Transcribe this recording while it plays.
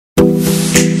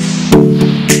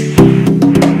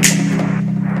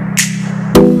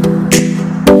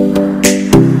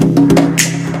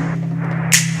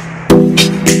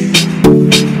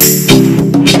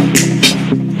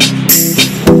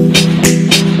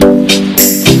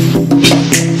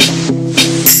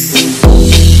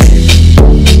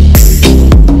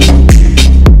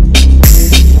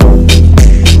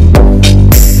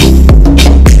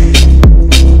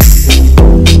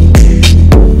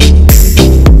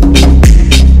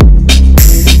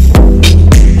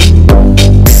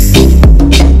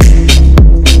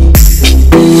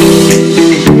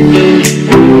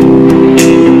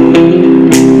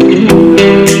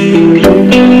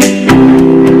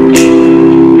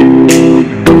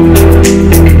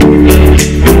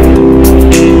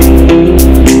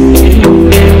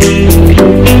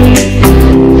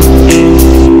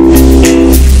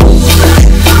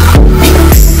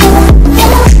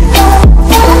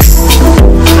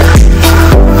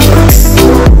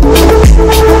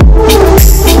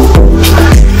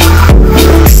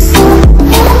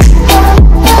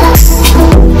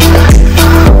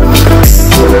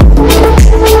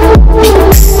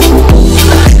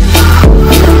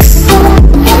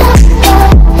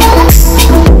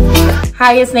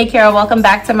Hi, it's Naykara. Welcome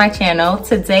back to my channel.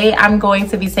 Today I'm going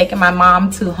to be taking my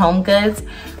mom to Home Goods,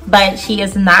 but she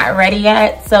is not ready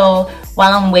yet. So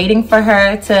while I'm waiting for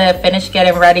her to finish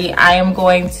getting ready, I am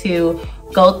going to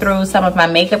go through some of my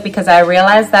makeup because I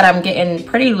realized that I'm getting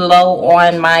pretty low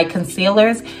on my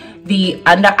concealers. The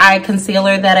under eye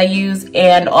concealer that I use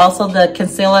and also the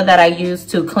concealer that I use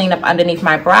to clean up underneath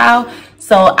my brow.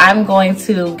 So I'm going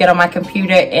to get on my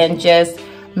computer and just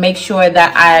make sure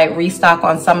that I restock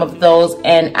on some of those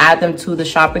and add them to the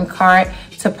shopping cart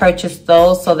to purchase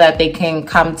those so that they can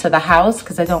come to the house,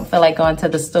 because I don't feel like going to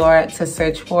the store to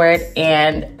search for it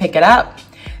and pick it up.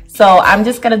 So I'm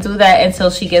just gonna do that until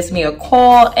she gives me a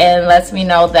call and lets me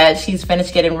know that she's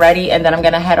finished getting ready, and then I'm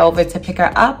gonna head over to pick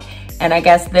her up, and I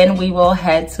guess then we will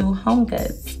head to Home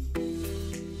Goods.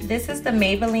 This is the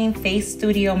Maybelline Face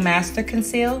Studio Master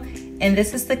Conceal, and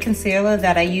this is the concealer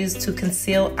that I use to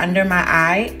conceal under my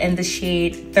eye in the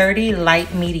shade 30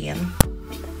 Light Medium.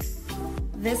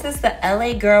 This is the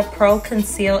n.a.y.k.a.r.a Pro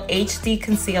Conceal HD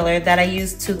Concealer that I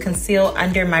use to conceal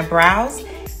under my brows,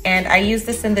 and I use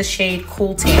this in the shade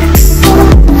Cool Tan.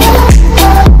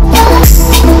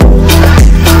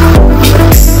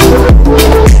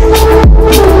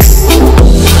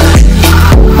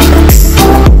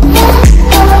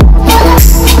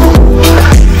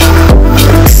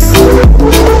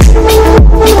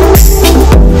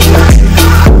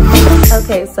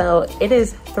 Okay, so it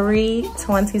is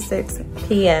 3:26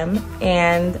 p.m.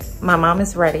 and my mom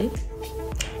is ready.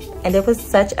 And it was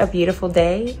such a beautiful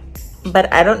day,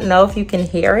 but I don't know if you can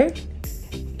hear it.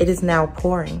 It is now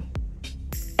pouring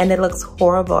and it looks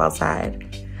horrible outside,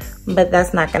 but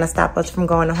that's not gonna stop us from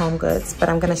going to Home Goods, but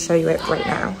I'm gonna show you it right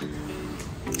now.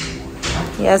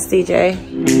 Yes, DJ.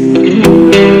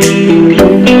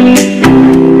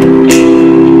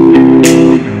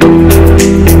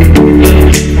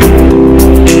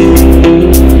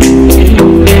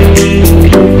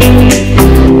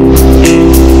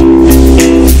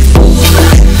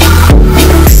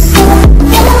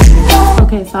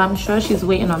 So I'm sure she's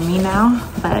waiting on me now,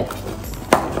 but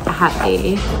I have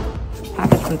a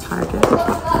package from Target.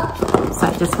 So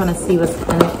I just want to see what's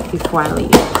in it before I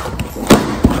leave.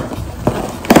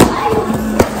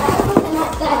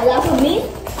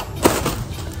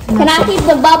 Can I keep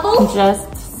the bubble?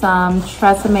 Just some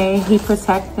Tresemme Heat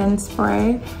Protectant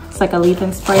Spray. It's like a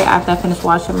leave-in spray after I finish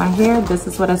washing my hair. This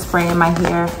is what I spray in my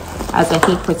hair as a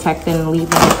heat protectant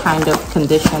leave-in kind of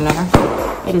conditioner.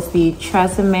 It is the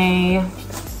Tresemme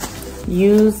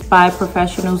Used by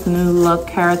Professionals New Look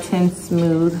Keratin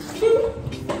Smooth.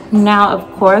 Now,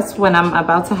 of course, when I'm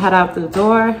about to head out the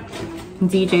door,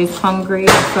 DJ's hungry,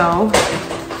 so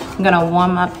I'm gonna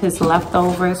warm up his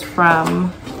leftovers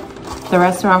from the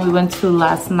restaurant we went to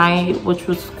last night, which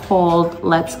was called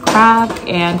Let's Crab,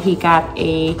 and he got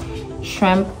a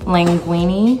shrimp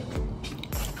linguine.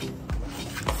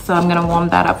 So I'm gonna warm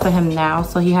that up for him now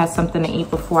so he has something to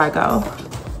eat before I go.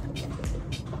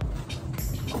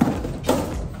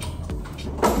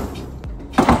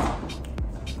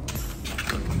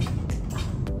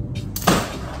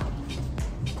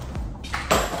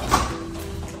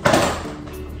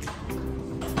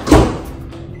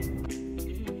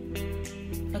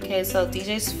 Okay, so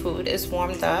DJ's food is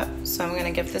warmed up, so I'm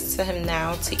gonna give this to him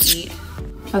now to eat.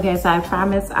 Okay, so I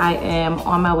promise I am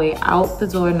on my way out the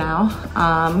door now.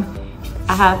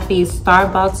 I have these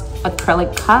Starbucks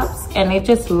acrylic cups and they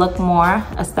just look more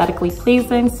aesthetically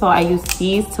pleasing, so I use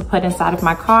these to put inside of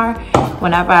my car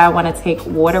whenever I want to take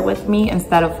water with me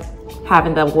instead of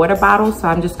having the water bottle. So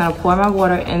I'm just gonna pour my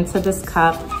water into this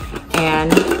cup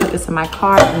and put this in my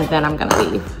car, and then I'm gonna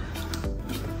leave.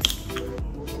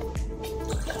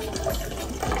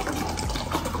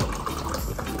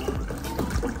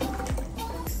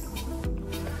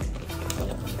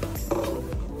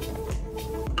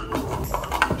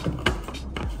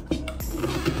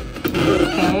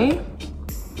 Okay,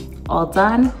 all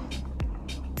done.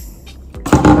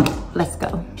 Let's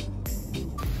go.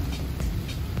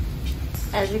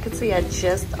 As you can see, I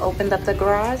just opened up the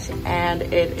garage and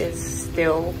it is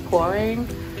still pouring,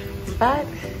 but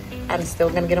I'm still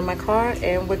gonna get in my car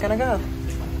and we're gonna go.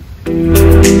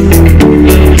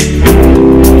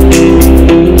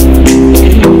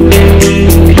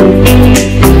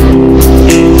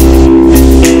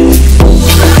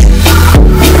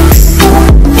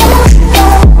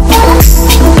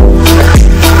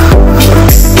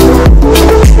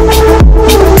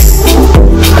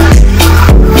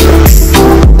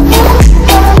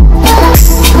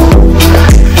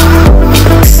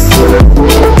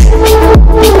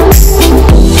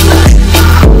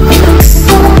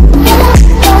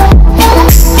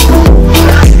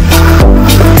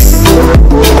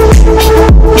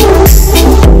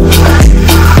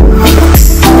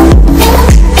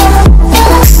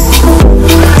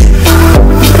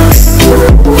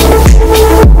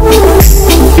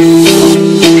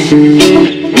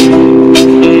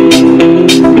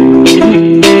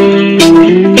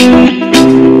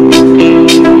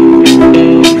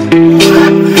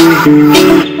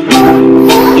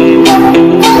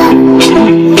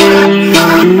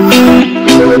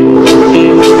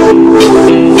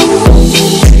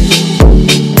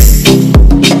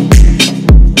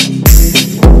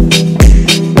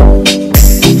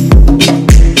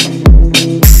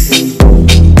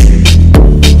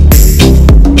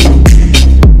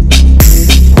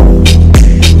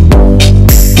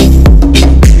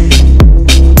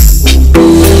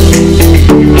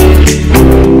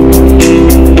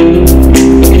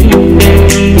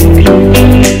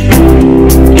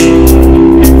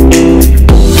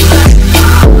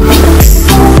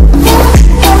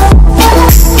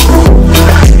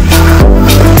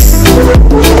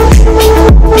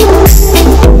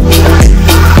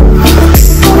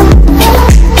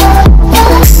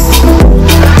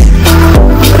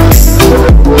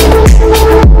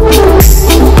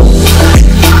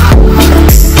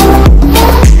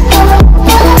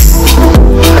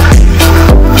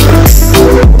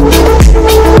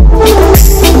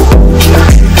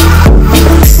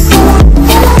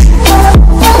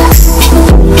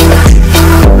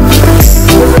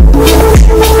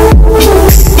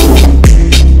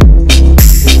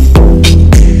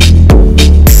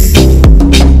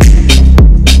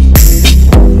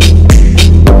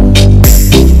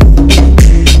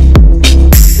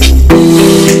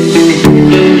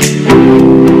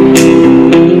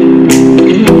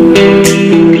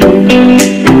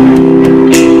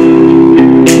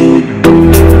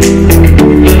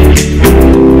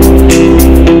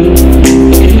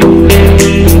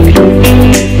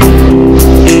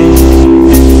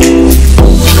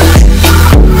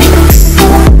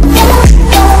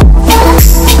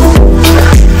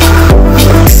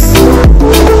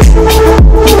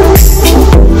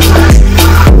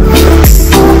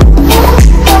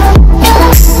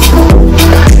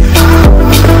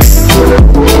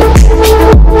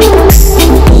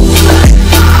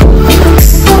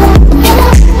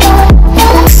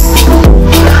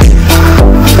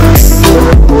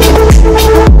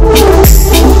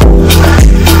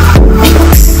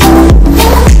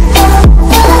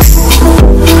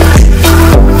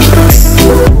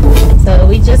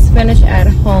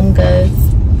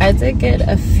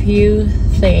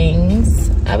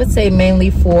 would say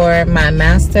mainly for my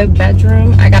master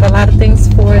bedroom. I got a lot of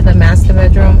things for the master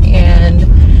bedroom, and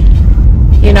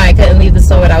you know, I couldn't leave the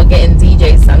store without getting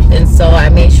DJ something, so I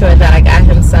made sure that I got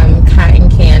him some cotton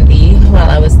candy while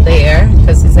I was there,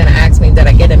 because he's gonna ask me did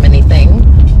I get him anything.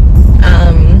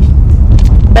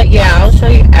 But yeah, I'll show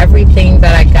you everything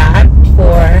that I got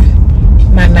for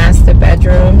my master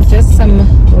bedroom. Just some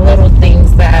little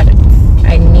things that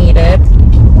I needed.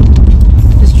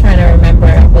 Just trying to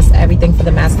remember what's everything for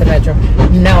the master bedroom.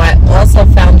 No, I also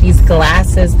found these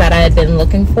glasses that I had been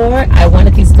looking for. I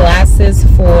wanted these glasses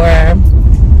for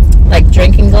like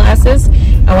drinking glasses.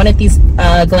 I wanted these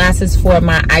glasses for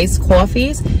my iced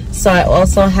coffees. So I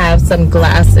also have some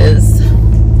glasses.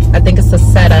 I think it's a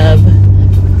set of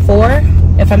 4,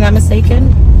 if I'm not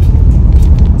mistaken.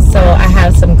 So I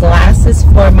have some glasses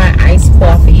for my iced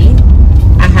coffee.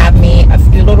 I have me a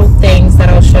few little things that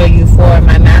I'll show you for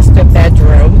my master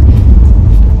bedroom.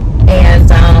 And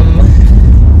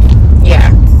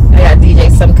yeah, I got DJ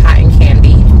some cotton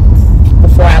candy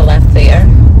before I left there.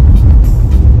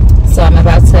 So I'm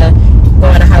about to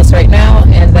go in the house right now,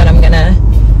 and then I'm gonna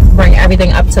bring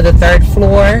everything up to the 3rd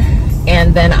floor,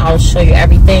 and then I'll show you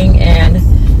everything, and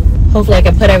hopefully I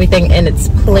can put everything in its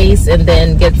place and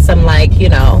then get some, like, you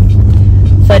know,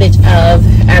 footage of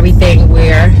everything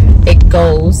where it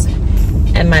goes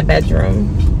in my bedroom.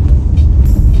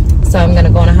 So I'm gonna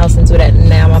go in the house and do that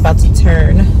now. I'm about to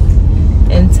turn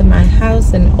into my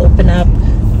house and open up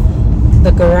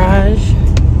the garage,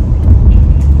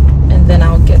 and then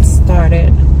I'll get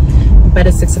started. But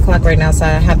it's 6 o'clock right now, so I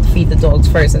have to feed the dogs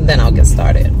first, and then I'll get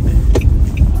started.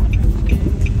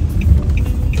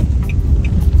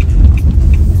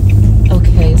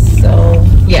 Okay, so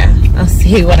yeah, I'll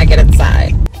see you when I get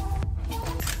inside.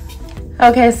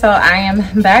 Okay, so I am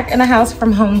back in the house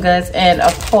from Home Goods, and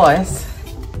of course,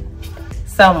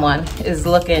 someone is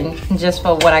looking just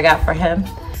for what I got for him.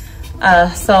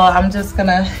 So I'm just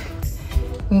gonna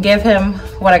give him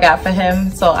what I got for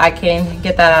him so I can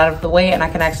get that out of the way, and I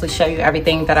can actually show you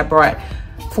everything that I brought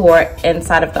for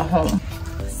inside of the home.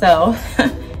 So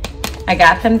I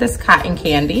got him this cotton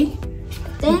candy.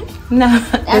 Thing? No,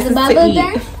 that's this a is to eat.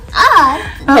 thing? Oh,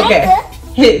 okay.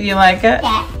 You like it?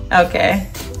 Yeah. Okay.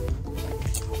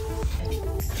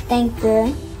 Thank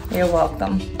you. You're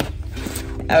welcome.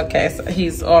 Okay, so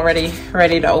he's already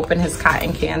ready to open his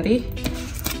cotton candy.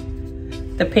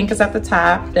 The pink is at the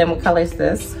top. Then what color is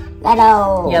this?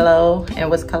 Yellow. Yellow. And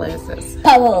what color is this?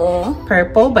 Purple.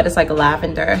 Purple, but it's like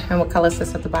lavender. And what color is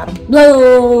this at the bottom?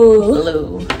 Blue.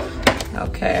 Blue.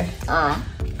 Okay.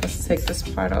 Let's take this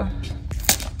part off.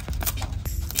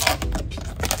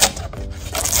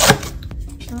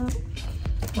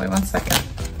 Wait 1 second.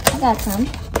 I got some.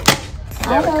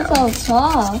 There we I go. feel so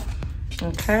soft.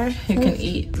 Okay, you can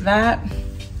eat that.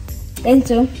 Thank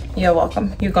you. You're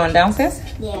welcome. You going downstairs?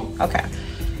 Yeah. Okay.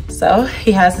 So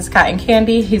he has his cotton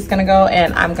candy. He's gonna go,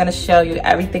 and I'm gonna show you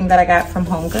everything that I got from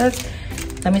Home Goods.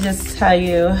 Let me just tell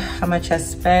you how much I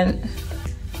spent.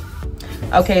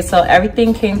 Okay, so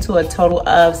everything came to a total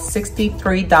of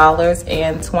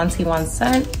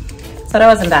 $63.21. So that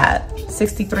wasn't bad.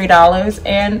 $63,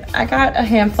 and I got a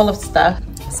handful of stuff.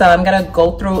 So I'm gonna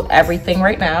go through everything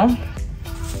right now.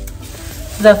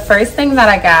 The first thing that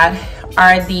I got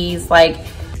are these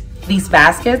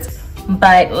baskets,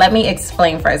 but let me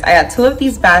explain first. I got 2 of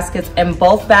these baskets, and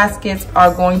both baskets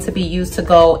are going to be used to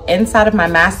go inside of my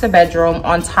master bedroom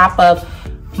on top of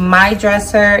my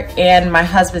dresser and my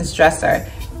husband's dresser.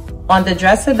 On the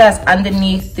dresser that's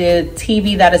underneath the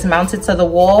TV that is mounted to the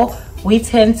wall, we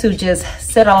tend to just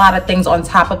sit a lot of things on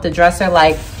top of the dresser,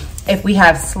 like if we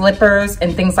have slippers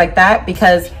and things like that,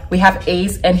 because we have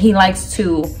Ace and he likes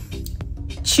to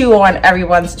chew on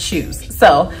everyone's shoes.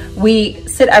 So we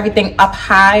sit everything up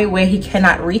high where he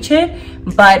cannot reach it,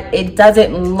 but it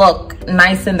doesn't look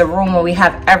nice in the room when we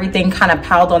have everything kind of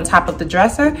piled on top of the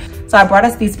dresser. So I brought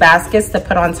us these baskets to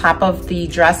put on top of the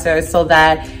dresser so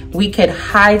that we could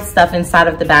hide stuff inside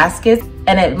of the basket,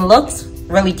 and it looks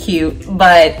really cute,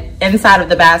 but inside of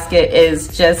the basket is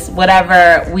just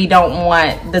whatever we don't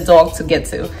want the dog to get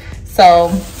to.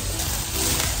 So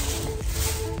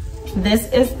this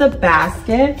is the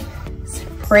basket. It's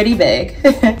pretty big.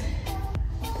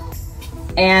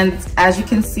 And as you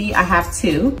can see, I have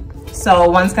 2. So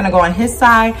one's gonna go on his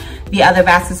side, the other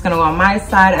basket's gonna go on my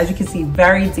side. As you can see,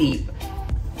 very deep.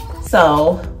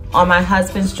 So on my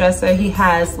husband's dresser, he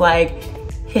has like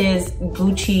his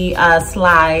Gucci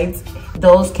slides,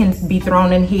 those can be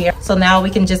thrown in here. So now we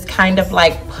can just kind of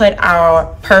like put our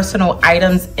personal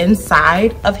items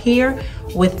inside of here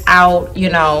without, you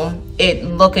know, it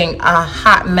looking a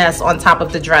hot mess on top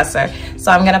of the dresser. So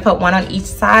I'm gonna put one on each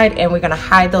side and we're gonna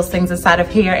hide those things inside of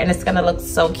here, and it's gonna look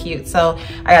so cute. So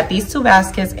I got these 2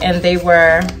 baskets and they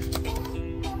were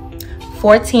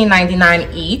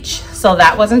 $14.99 each. So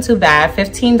that wasn't too bad.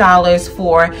 $15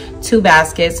 for 2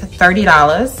 baskets,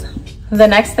 $30. The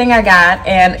next thing I got,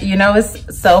 and you know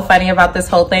what's so funny about this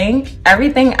whole thing?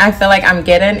 Everything I feel like I'm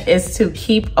getting is to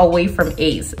keep away from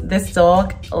Ace. This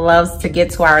dog loves to get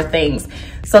to our things.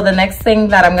 So the next thing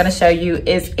that I'm gonna show you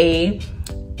is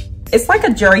it's like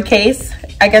a jewelry case,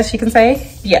 I guess you can say.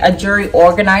 Yeah, a jewelry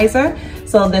organizer.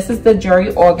 So this is the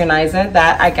jewelry organizer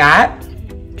that I got.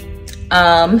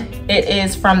 It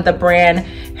is from the brand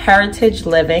Heritage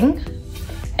Living,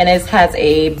 and it has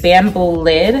a bamboo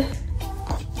lid.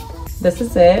 This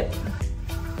is it.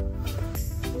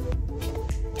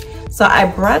 So I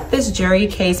brought this jewelry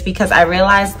case because I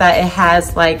realized that it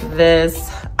has like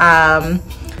this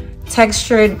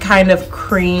textured kind of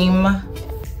cream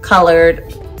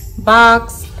colored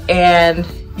box, and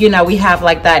you know, we have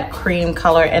like that cream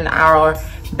color in our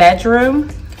bedroom.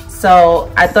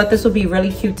 So I thought this would be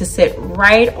really cute to sit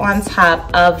right on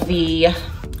top of the,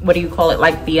 what do you call it,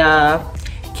 like the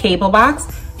cable box,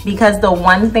 because the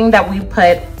one thing that we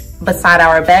put beside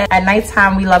our bed at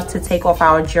nighttime, we love to take off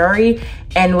our jewelry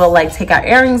and we'll like take our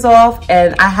earrings off.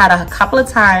 And I had a couple of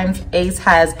times Ace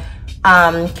has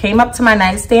came up to my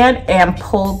nightstand and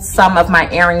pulled some of my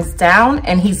earrings down,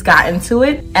 and he's gotten to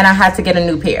it and I had to get a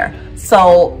new pair.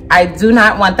 So I do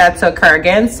not want that to occur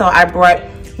again. So I brought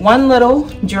one little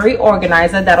jewelry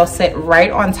organizer that'll sit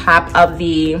right on top of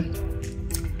the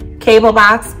cable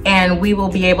box, and we will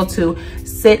be able to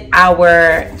sit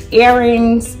our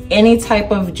earrings, any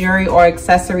type of jewelry or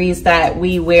accessories that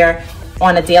we wear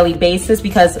on a daily basis,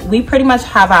 because we pretty much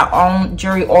have our own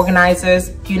jewelry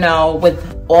organizers, you know, with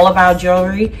all of our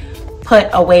jewelry put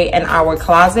away in our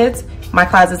closets. My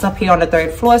closet's up here on the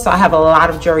 3rd floor, so I have a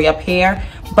lot of jewelry up here.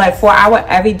 But for our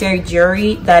everyday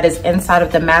jewelry that is inside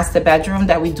of the master bedroom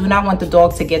that we do not want the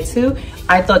dog to get to,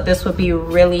 I thought this would be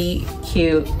really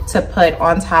cute to put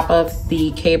on top of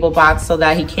the cable box so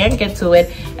that he can't get to it.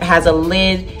 It has a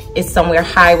lid, it's somewhere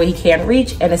high where he can't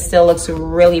reach, and it still looks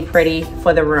really pretty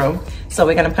for the room. So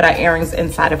we're gonna put our earrings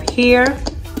inside of here.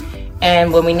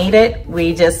 And when we need it,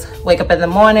 we just wake up in the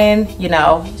morning, you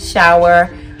know,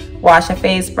 shower, wash your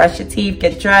face, brush your teeth,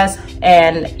 get dressed,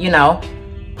 and, you know,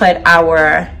 put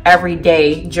our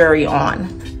everyday jewelry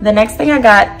on. The next thing I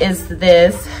got is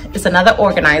this. It's another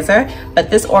organizer,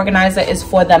 but this organizer is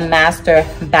for the master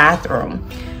bathroom.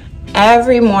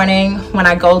 Every morning when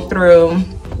I go through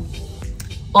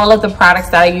all of the products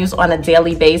that I use on a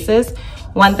daily basis,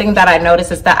 one thing that I notice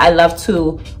is that I love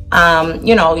to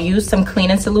you know, use some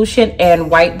cleaning solution and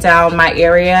wipe down my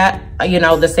area, you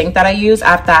know, the sink that I use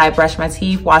after I brush my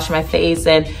teeth, wash my face,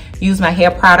 and use my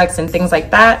hair products and things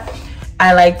like that.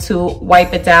 I like to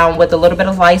wipe it down with a little bit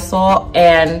of Lysol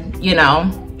and, you know,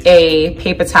 a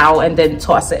paper towel, and then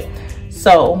toss it.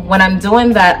 So when I'm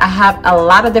doing that, I have a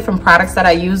lot of different products that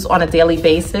I use on a daily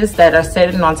basis that are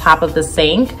sitting on top of the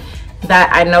sink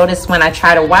that I notice when I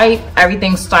try to wipe,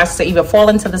 everything starts to either fall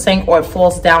into the sink or it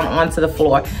falls down onto the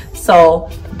floor. So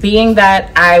being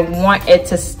that I want it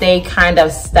to stay kind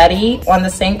of steady on the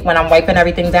sink when I'm wiping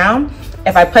everything down,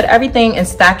 if I put everything and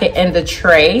stack it in the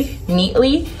tray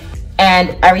neatly,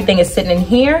 and everything is sitting in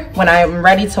here, when I'm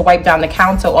ready to wipe down the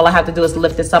counter, all I have to do is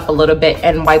lift this up a little bit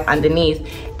and wipe underneath,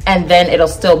 and then it'll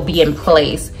still be in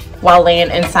place while laying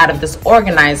inside of this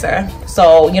organizer.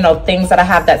 So, you know, things that I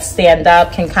have that stand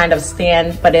up can kind of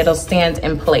stand, but it'll stand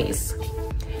in place.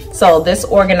 So this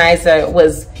organizer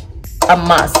was a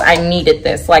must. I needed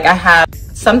this. Like, I have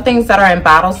some things that are in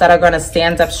bottles that are gonna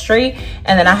stand up straight,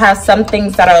 and then I have some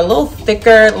things that are a little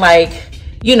thicker, like,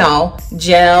 you know,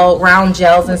 gel, round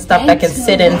gels and stuff that can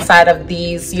sit inside of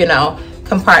these, you know,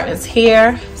 compartments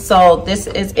here. So this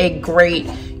is a great,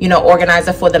 you know,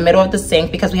 organizer for the middle of the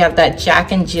sink, because we have that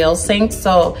Jack and Jill sink.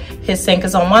 So his sink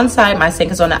is on one side, my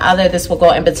sink is on the other. This will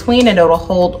go in between, and it'll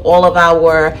hold all of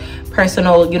our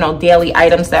personal, you know, daily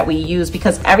items that we use,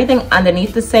 because everything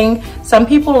underneath the sink, some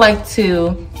people like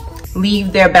to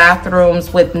leave their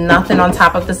bathrooms with nothing on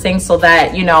top of the sink so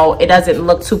that, you know, it doesn't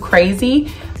look too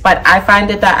crazy. But I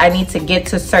find it that I need to get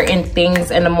to certain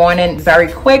things in the morning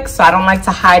very quick, so I don't like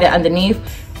to hide it underneath.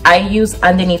 I use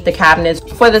underneath the cabinets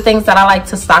for the things that I like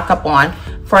to stock up on.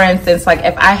 For instance, like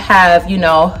if I have, you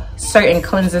know, certain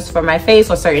cleansers for my face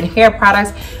or certain hair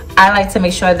products, I like to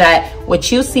make sure that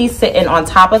what you see sitting on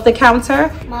top of the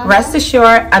counter, Mama, rest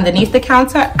assured underneath the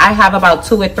counter, I have about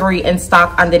 2 or 3 in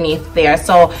stock underneath there.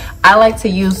 So I like to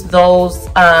use those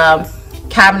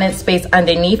cabinet space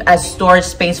underneath as storage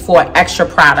space for extra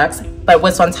products. But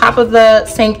what's on top of the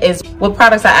sink is what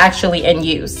products are actually in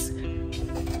use.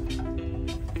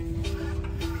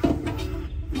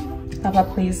 Papa,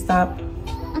 please stop.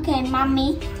 Okay,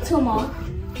 Mommy, 2 more.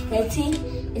 The tea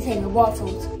is in the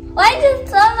bottles. Why did you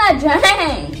throw my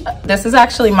drink? This is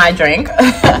actually my drink.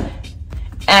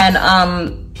 And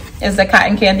is the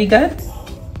cotton candy good?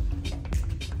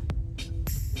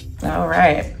 All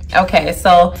right. Okay,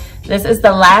 so this is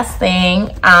the last thing.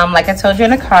 Like I told you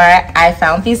in the car, I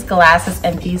found these glasses,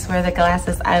 and these were the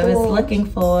glasses I was looking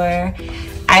for.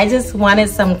 I just wanted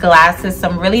some glasses,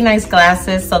 some really nice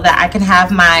glasses, so that I can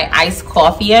have my iced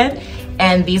coffee in,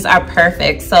 and these are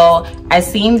perfect. So I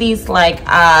seen these like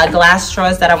glass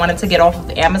straws that I wanted to get off of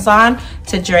Amazon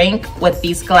to drink with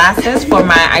these glasses for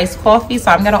my iced coffee.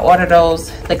 So I'm gonna order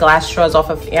the glass straws off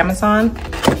of Amazon.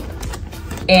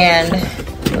 And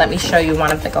let me show you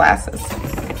one of the glasses.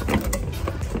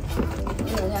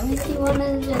 Let me see one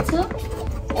of the 2.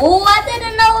 Oh, I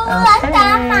didn't know it was like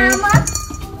that, Mama.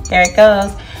 Here it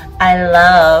goes. I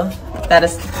love that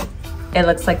it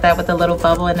looks like that with a little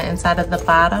bubble in the inside of the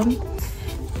bottom.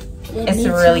 Yeah, it's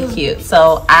really cute.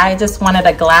 So I just wanted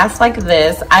a glass like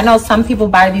this. I know some people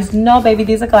buy these. No, baby,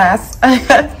 these are glass.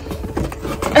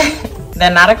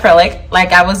 They're not acrylic,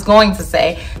 like I was going to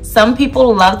say. Some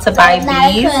people love to buy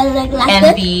these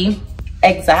and be,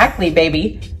 exactly,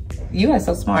 baby. You are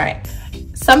so smart.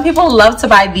 Some people love to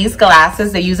buy these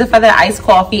glasses. They use it for their iced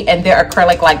coffee, and they're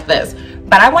acrylic like this.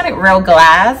 But I wanted real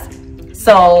glass,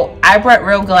 so I brought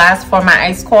real glass for my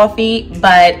iced coffee.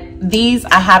 But these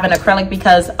I have an acrylic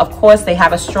because, of course, they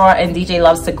have a straw, and DJ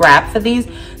loves to grab for these.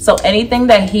 So anything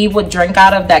that he would drink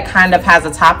out of that kind of has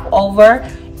a top over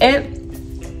it,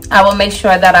 I will make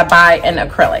sure that I buy an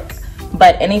acrylic.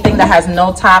 But anything that has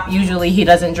no top, usually he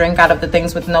doesn't drink out of the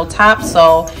things with no top.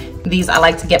 So these I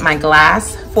like to get my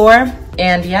glass for.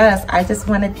 And yes, I just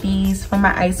wanted these for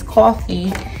my iced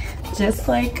coffee, just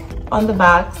like on the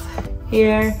box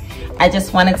here. I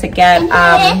just wanted to get,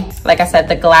 like I said,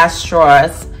 the glass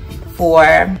straws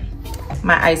for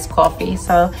my iced coffee.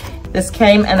 So this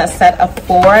came in a set of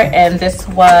 4, and this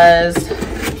was...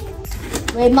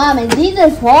 Wait, Mom, is these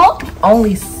a 4?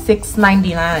 Only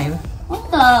 $6.99.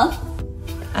 What the?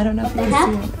 I don't know if you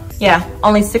can see it. Yeah,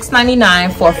 only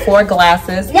 $6.99 for 4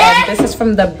 glasses. And this is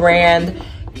from the brand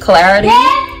Clarity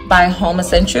by Home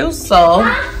Essentials. So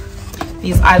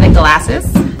these are the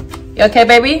glasses. You okay,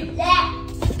 baby?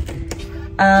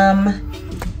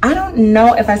 I don't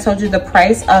know if I told you the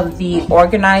price of the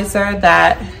organizer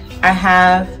that I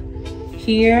have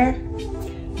here.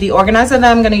 The organizer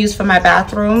that I'm gonna use for my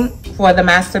bathroom, for the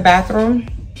master bathroom,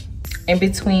 in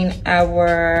between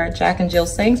our Jack and Jill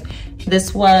sinks.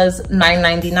 This was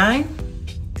 $9.99.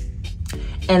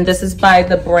 And this is by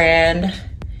the brand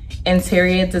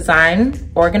Interior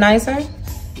Design Organizer.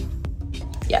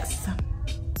 Yes.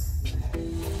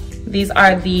 These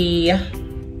are the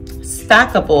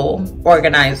stackable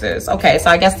organizers. Okay, so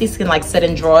I guess these can like sit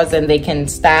in drawers and they can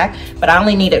stack, but I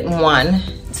only needed one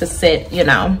to sit, you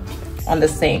know, on the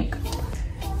sink.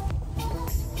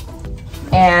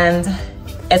 And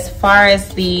as far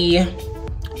as the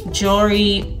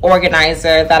jewelry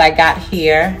organizer that I got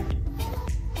here,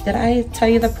 did I tell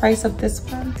you the price of this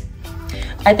one?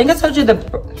 I think I told you no,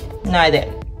 I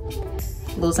didn't.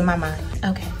 Losing my mind.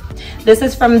 Okay. This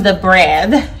is from the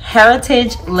brand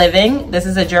Heritage Living. This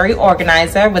is a jewelry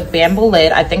organizer with bamboo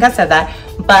lid. I think I said that,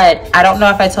 but I don't know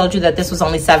if I told you that this was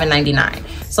only $7.99.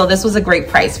 So this was a great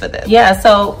price for this. Yeah,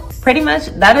 so pretty much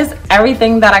that is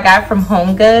everything that I got from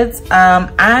Home Goods.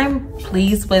 I'm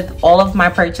pleased with all of my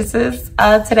purchases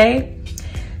today.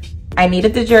 I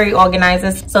needed the jewelry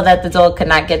organizers so that the dog could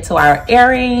not get to our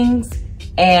earrings.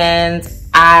 And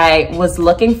I was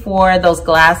looking for those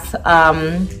glass,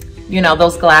 you know,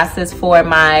 those glasses for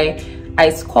my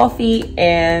iced coffee.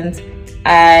 And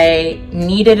I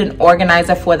needed an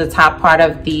organizer for the top part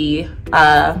of the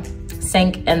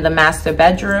sink in the master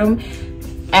bedroom.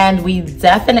 And we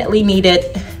definitely needed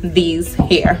these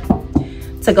here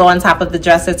to go on top of the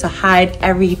dresser to hide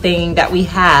everything that we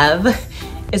have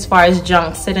as far as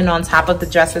junk sitting on top of the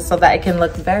dresser so that it can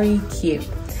look very cute.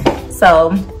 So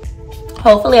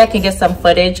hopefully I can get some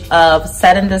footage of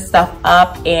setting this stuff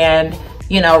up and,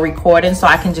 you know, recording so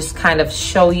I can just kind of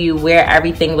show you where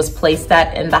everything was placed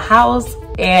at in the house.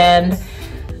 And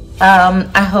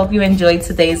I hope you enjoyed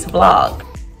today's vlog.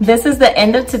 This is the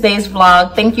end of today's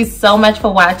vlog. Thank you so much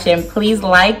for watching. Please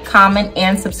like, comment,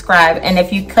 and subscribe. And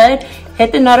if you could,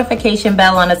 hit the notification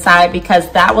bell on the side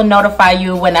because that will notify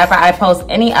you whenever I post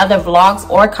any other vlogs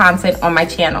or content on my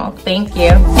channel. Thank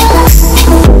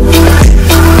you.